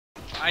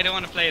I don't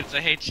want to play it, so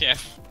I hate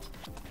Chef.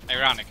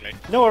 Ironically.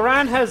 No,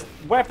 Iran has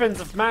weapons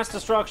of mass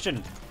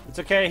destruction. It's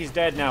okay, he's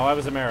dead now. I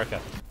was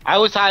America. I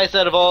was highest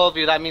out of all of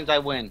you, that means I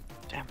win.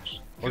 Damn it.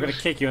 We're gonna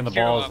kick you in the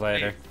Hero balls of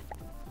later.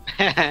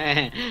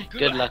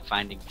 Good luck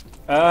finding.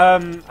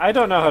 I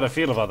don't know how to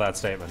feel about that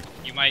statement.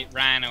 You might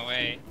ran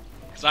away.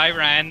 Because I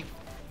ran.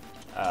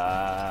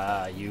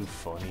 You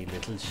funny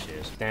little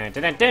shit. Dun,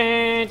 dun, dun,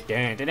 dun,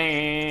 dun, dun,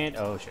 dun.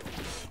 Oh shit.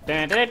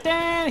 Dun, dun, dun,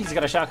 dun. He's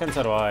got a shotgun,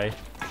 so do I.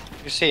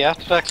 You see,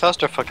 after that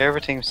clusterfuck,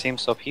 everything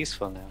seems so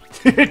peaceful now.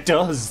 It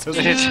does,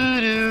 doesn't it?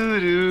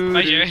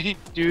 Hi, Jerry.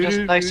 Just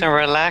nice and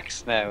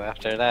relaxed now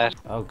after that.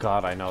 Oh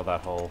god, I know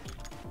that hole.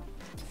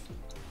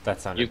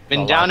 That sounded. You've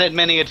been down it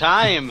many a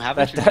time,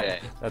 haven't you, Jay?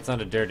 That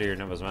sounded dirtier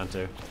than it was meant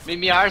to. Made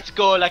me heart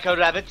go like a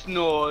rabbit's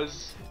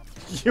nose.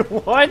 You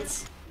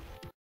what?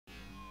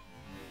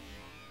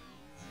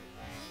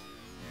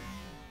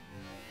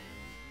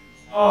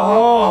 Oh!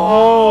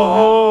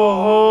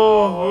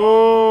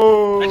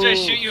 I try to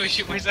shoot you, I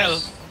shoot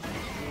myself.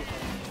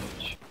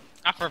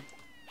 Offer.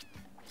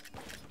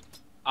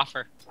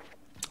 Offer.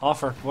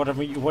 Offer. What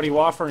are you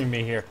offering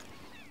me here?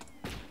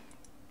 Oh.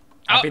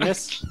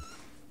 Happiness?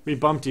 We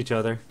bumped each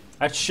other.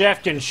 That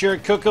chef can sure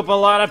cook up a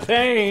lot of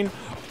pain.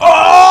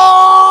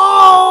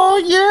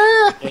 Oh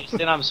yeah!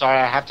 Jason, I'm sorry,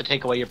 I have to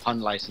take away your pun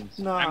license.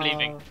 No. I'm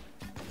leaving.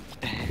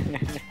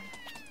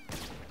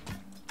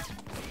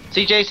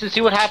 See, Jason, see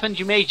what happens?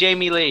 You made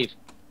Jammie leave.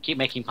 Keep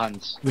making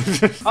puns.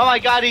 Oh my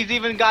god, he's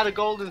even got a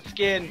golden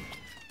skin.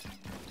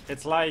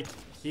 It's like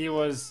he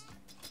was.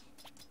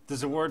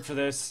 There's a word for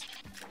this.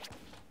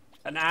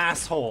 An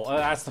asshole.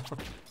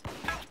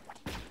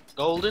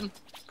 Golden?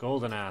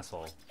 Golden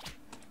asshole.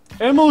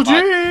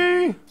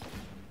 MLG!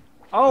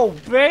 Oh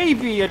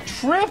baby, a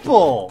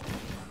triple!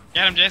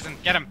 Get him, Jason,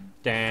 get him.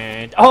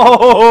 Dan.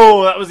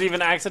 Oh, that was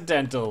even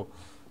accidental.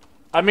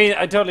 I mean,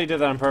 I totally did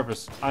that on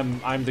purpose.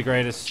 I'm the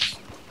greatest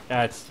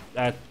at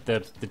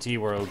the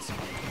TeeWorlds.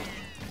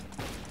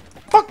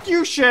 Fuck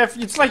you, chef!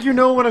 It's like you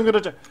know when I'm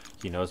gonna.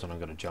 He knows when I'm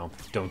gonna jump.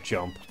 Don't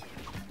jump.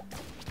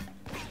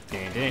 No.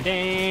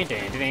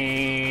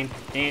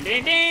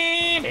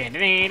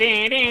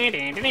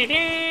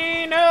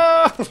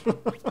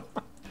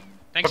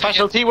 Thanks,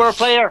 Professional TeeWorld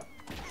player.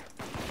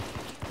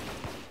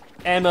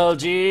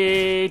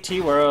 MLG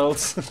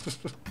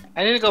TeeWorlds.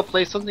 I need to go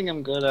play something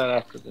I'm good at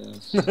after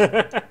this.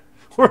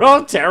 We're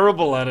all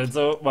terrible at it,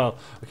 so well.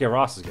 Okay,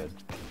 Ross is good.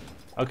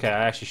 Okay,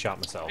 I actually shot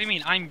myself. What do you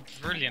mean? I'm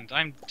brilliant.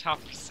 I'm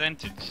top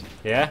percentage.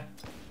 Yeah?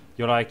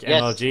 You're like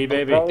Yes, MLG,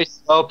 baby? Very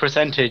low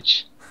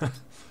percentage.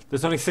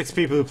 There's only 6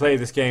 people who play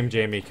this game,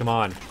 Jamie. Come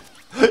on.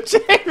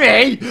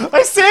 Jamie!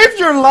 I saved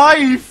your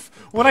life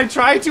when I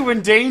tried to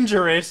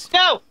endanger it.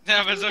 No!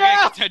 No, but it's okay,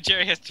 No! 'cause now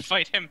Jerry has to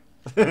fight him.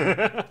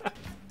 I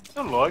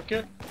like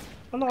it.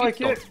 I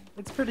like it.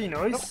 It's pretty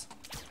nice.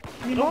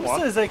 My mom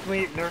what? says I can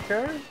eat in her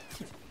car.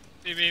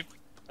 Beep beep.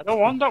 I don't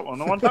want that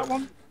one. I want that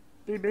one.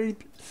 Beep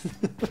beep.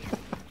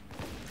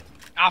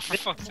 Ah, for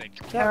fuck's sake.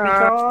 Get me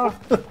car.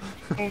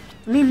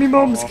 Me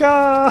mum's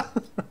car.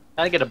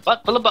 I get a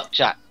butt full of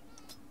buckshot.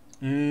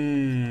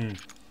 Mmm.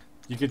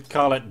 You could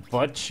call it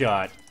butt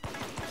shot.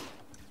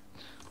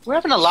 We're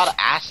having a lot of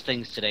ass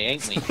things today,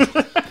 ain't we?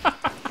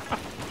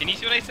 Can you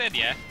see what I said,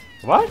 yeah?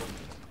 What?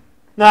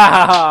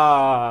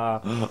 Nah,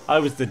 I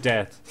was the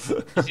death.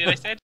 You see what I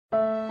said?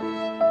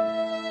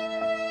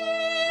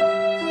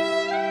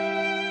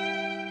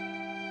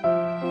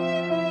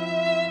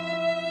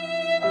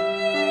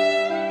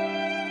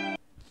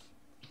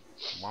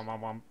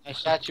 I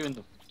shot you in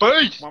the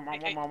face! Hey,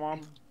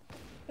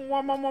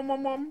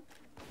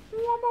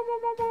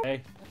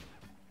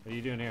 what are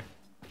you doing here?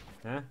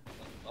 Huh?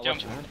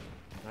 Jump.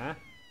 Huh?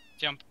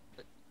 Jump.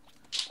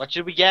 What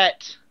should we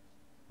get?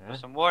 Huh?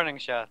 Some warning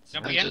shots.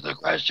 Jump again. the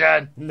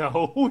question!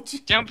 No.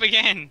 Jump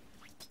again.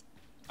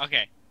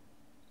 Okay.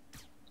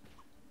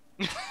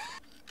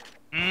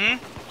 Hmm?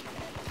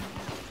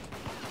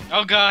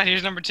 Oh god,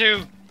 here's number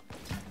 2.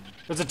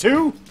 There's a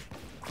 2.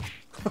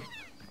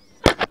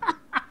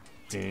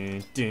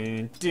 Dun,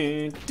 dun,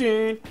 dun,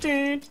 dun,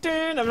 dun,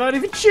 dun. I'm not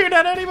even shooting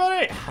at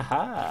anybody.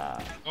 Haha.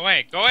 Go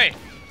away, go away.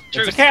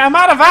 Truce. It's okay, I'm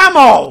out of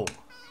ammo.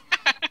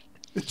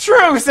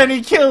 Truce, and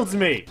he kills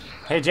me.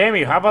 Hey,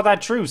 Jamie, how about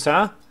that truce,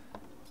 huh?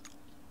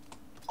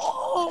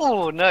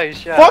 Oh, nice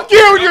shot. Fuck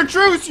you and your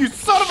truce, you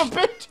son of a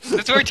bitch.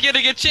 Let's work together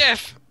to get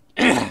Chef.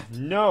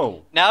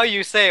 No. Now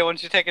you say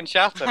once you're taking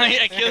shots at me.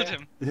 I killed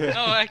him. Yeah.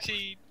 No,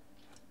 actually,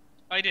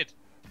 I did.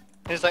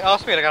 He's like, oh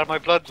sweet, I got my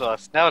blood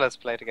loss. Now let's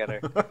play together.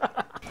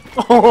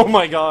 Oh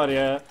my god,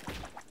 yeah.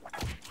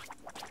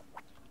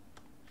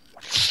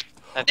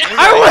 That's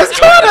I was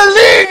gonna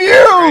leave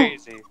you!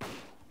 crazy.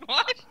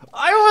 What?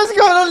 I was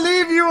gonna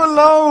leave you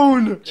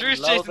alone! Truce,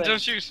 Low Jason, bit.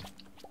 don't shoot.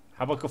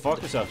 How about go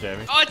fuck yourself,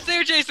 Jamie? Oh, it's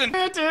there, Jason.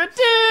 You're all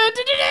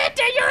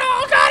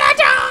gonna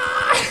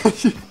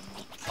die!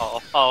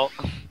 Oh.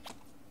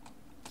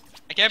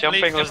 I can't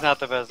Jumping believe was not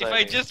the best if idea.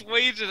 I just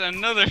waited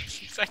another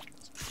few seconds.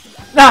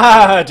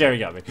 Nah, Jerry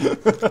got me.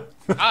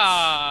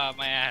 Ah,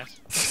 my ass.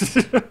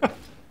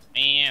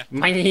 Man.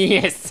 My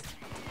yes.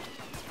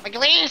 My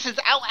glasses!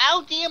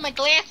 Ow, dear, my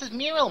glasses,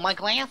 Muriel, my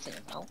glasses.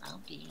 Oh,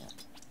 dear.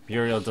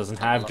 Muriel doesn't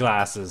have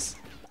glasses.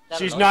 That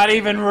She's annoys not me.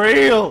 even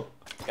real!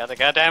 Got the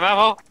goddamn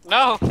ammo.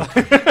 No.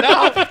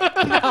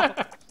 No.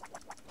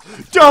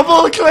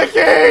 Double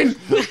clicking!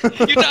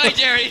 You die,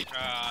 Jerry!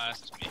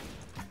 Trust me.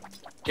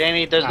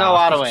 Jamie, there's no Oh.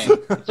 auto aim.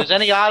 If there's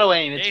any auto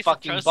aim, it's Jason,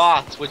 fucking trust-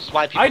 bots, which is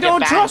why people I get don't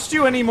banned. trust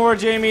you anymore,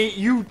 Jamie.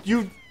 You've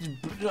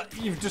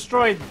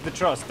destroyed the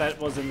trust that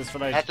was in this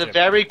relationship. That's a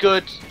very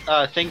good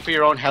thing for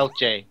your own health,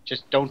 Jay.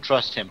 Just don't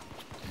trust him.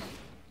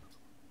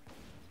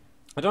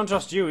 I don't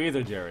trust you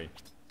either, Jerry.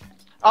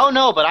 Oh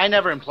no, but I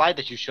never implied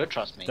that you should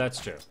trust me. That's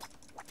true.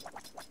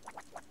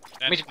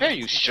 I mean, to be fair,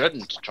 you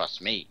shouldn't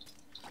trust me.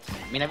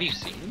 I mean, have you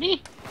seen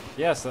me?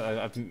 Yes,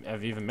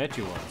 I've even met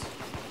you once.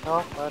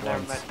 No, never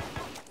Once. mind.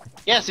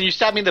 Yes, and you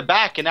stabbed me in the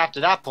back, and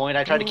after that point,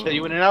 I tried to kill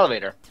you in an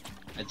elevator.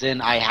 As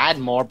in, I had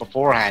more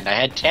beforehand. I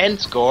had 10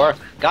 score,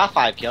 got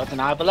 5 kills, and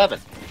now I have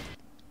 11.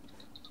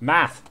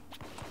 Math.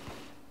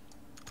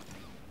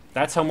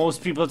 That's how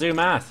most people do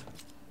math.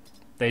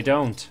 They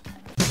don't.